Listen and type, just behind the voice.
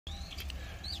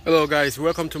Hello guys,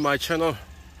 welcome to my channel.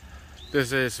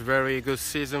 This is very good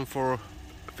season for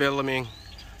filming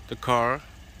the car.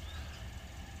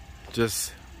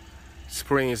 Just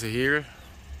spring is here.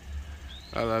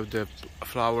 I love the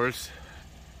flowers.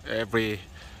 The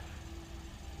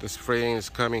spring is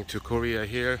coming to Korea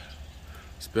here.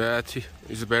 It's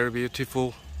a very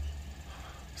beautiful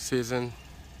season.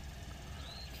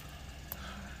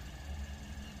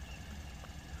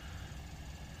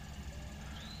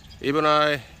 Even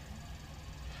I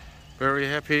very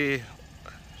happy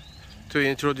to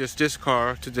introduce this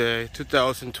car today,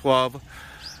 2012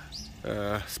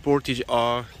 Sportage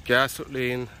R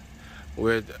Gasoline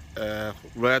with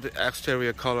red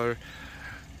exterior color.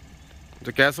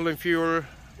 The gasoline fuel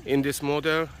in this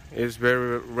model is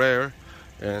very rare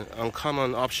and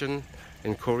uncommon option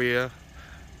in Korea,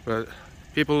 but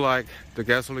people like the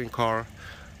gasoline car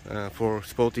for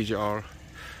Sportage R.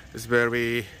 It's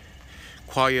very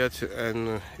quiet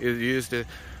and is used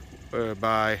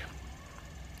by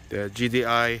the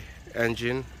GDI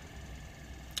engine.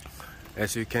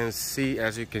 As you can see,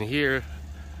 as you can hear,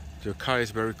 the car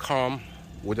is very calm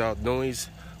without noise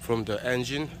from the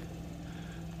engine.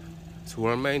 It's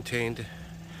well maintained.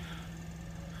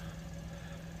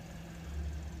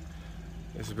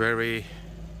 It's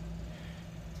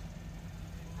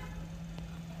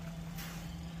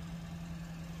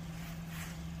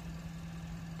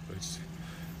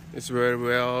very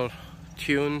well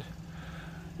tuned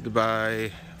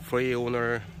by free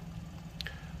owner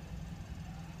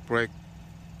brake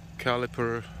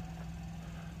caliper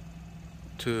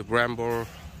to Brembo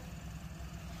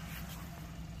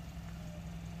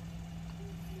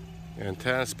and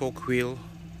 10-spoke wheel,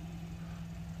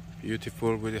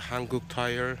 beautiful with a Hanguk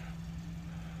tire.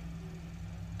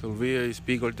 The rear is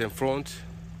bigger than front,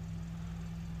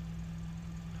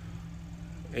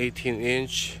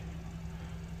 18-inch.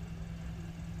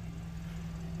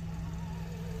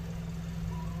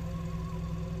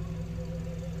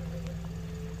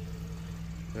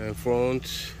 And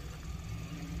front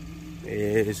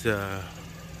is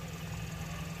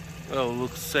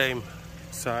looks same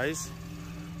size,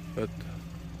 but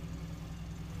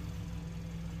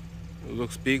it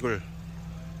looks bigger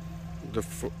the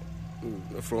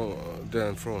front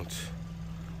than front.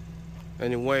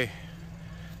 Anyway,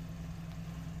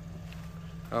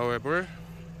 however,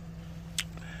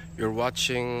 you're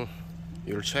checking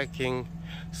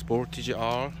Sportage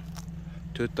R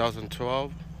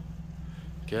 2012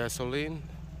 gasoline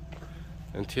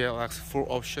and TLX full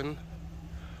option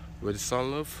with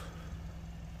sunroof.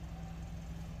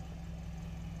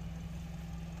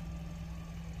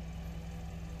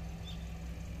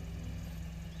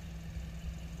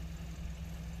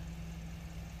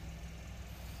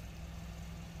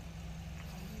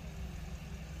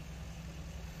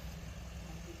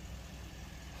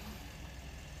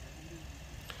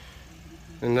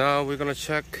 And now we're gonna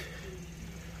check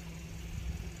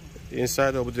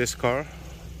inside of this car.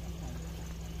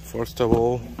 First of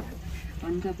all,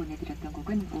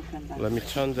 let me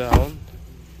turn down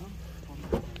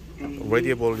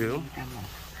radio volume.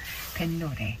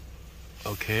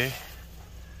 Okay.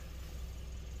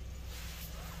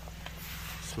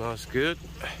 Smells good.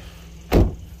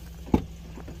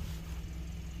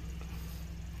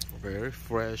 Very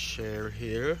fresh air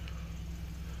here.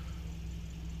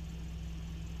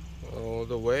 All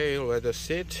the way leather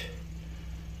seat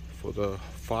for the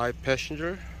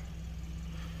 5-passenger,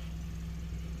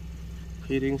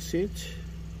 heating seat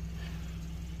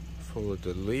for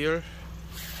the rear,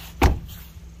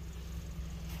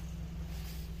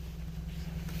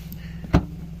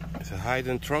 there's a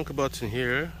hidden trunk button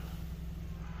here,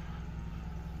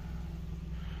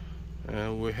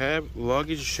 and we have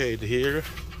luggage shade here,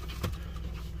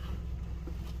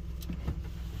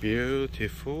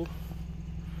 beautiful.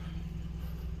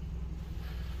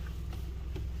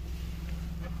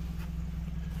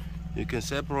 You can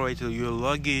separate your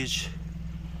luggage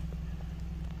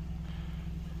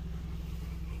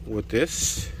with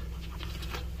this.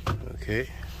 Okay.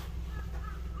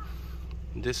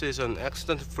 This is an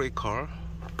accident-free car.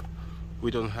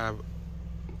 We don't have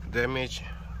damage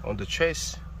on the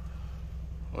chassis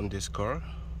on this car.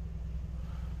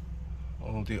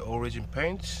 All the origin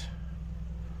paints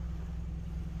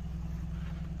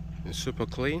is super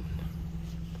clean.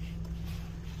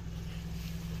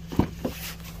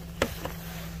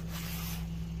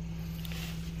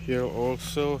 Here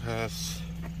also has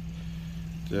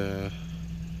the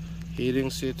heating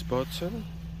seat button,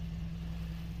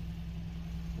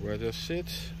 leather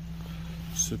seat,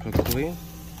 super clean.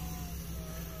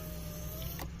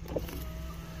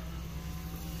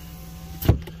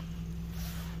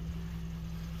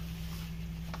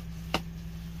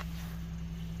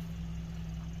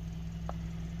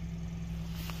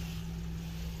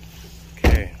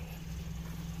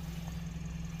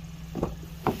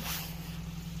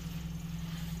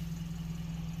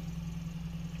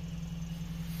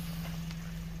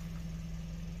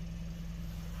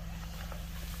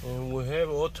 And we have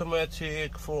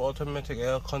full automatic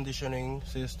air conditioning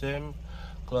system,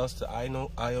 plus the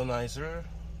ionizer,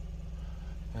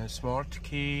 and smart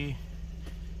key,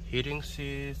 heating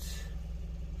seats,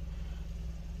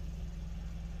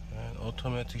 and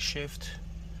automatic shift.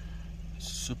 It's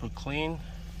super clean.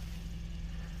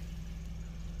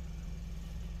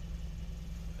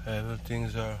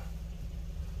 Everything's are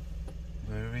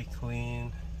very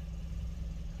clean.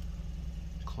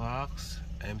 Clocks,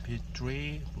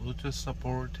 MP3, Bluetooth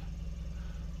support.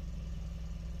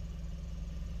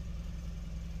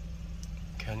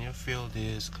 Can you feel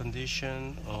this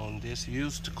condition on this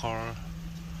used car,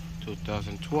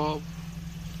 2012?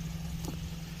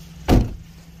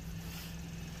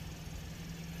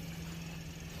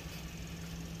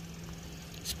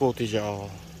 Sportage R.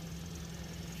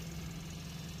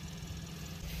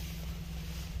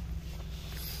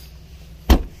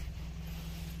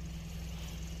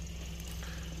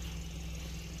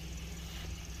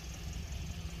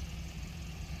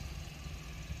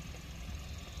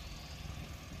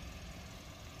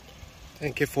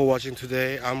 Thank you for watching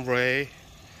today. I'm Ray.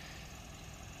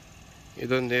 You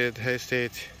don't need to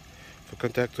hesitate to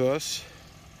contact us.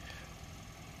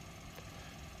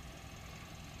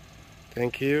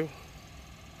 Thank you.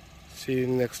 See you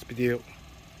in the next video.